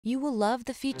You will love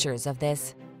the features of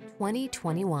this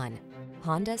 2021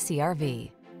 Honda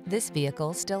CR-V. This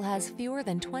vehicle still has fewer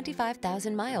than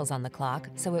 25,000 miles on the clock,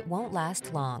 so it won't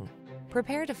last long.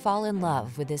 Prepare to fall in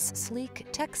love with this sleek,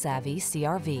 tech-savvy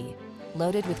CR-V.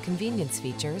 Loaded with convenience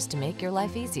features to make your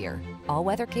life easier,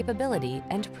 all-weather capability,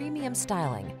 and premium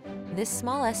styling, this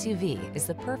small SUV is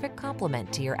the perfect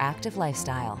complement to your active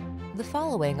lifestyle. The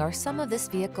following are some of this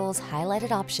vehicle's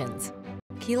highlighted options: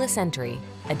 keyless entry,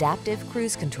 adaptive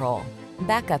cruise control,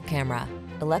 backup camera,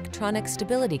 electronic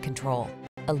stability control,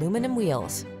 aluminum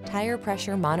wheels, tire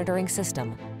pressure monitoring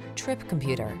system, trip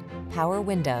computer, power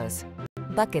windows,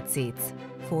 bucket seats,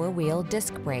 four-wheel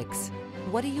disc brakes.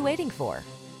 What are you waiting for?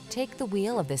 Take the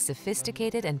wheel of this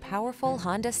sophisticated and powerful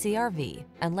Honda CR-V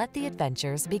and let the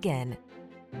adventures begin.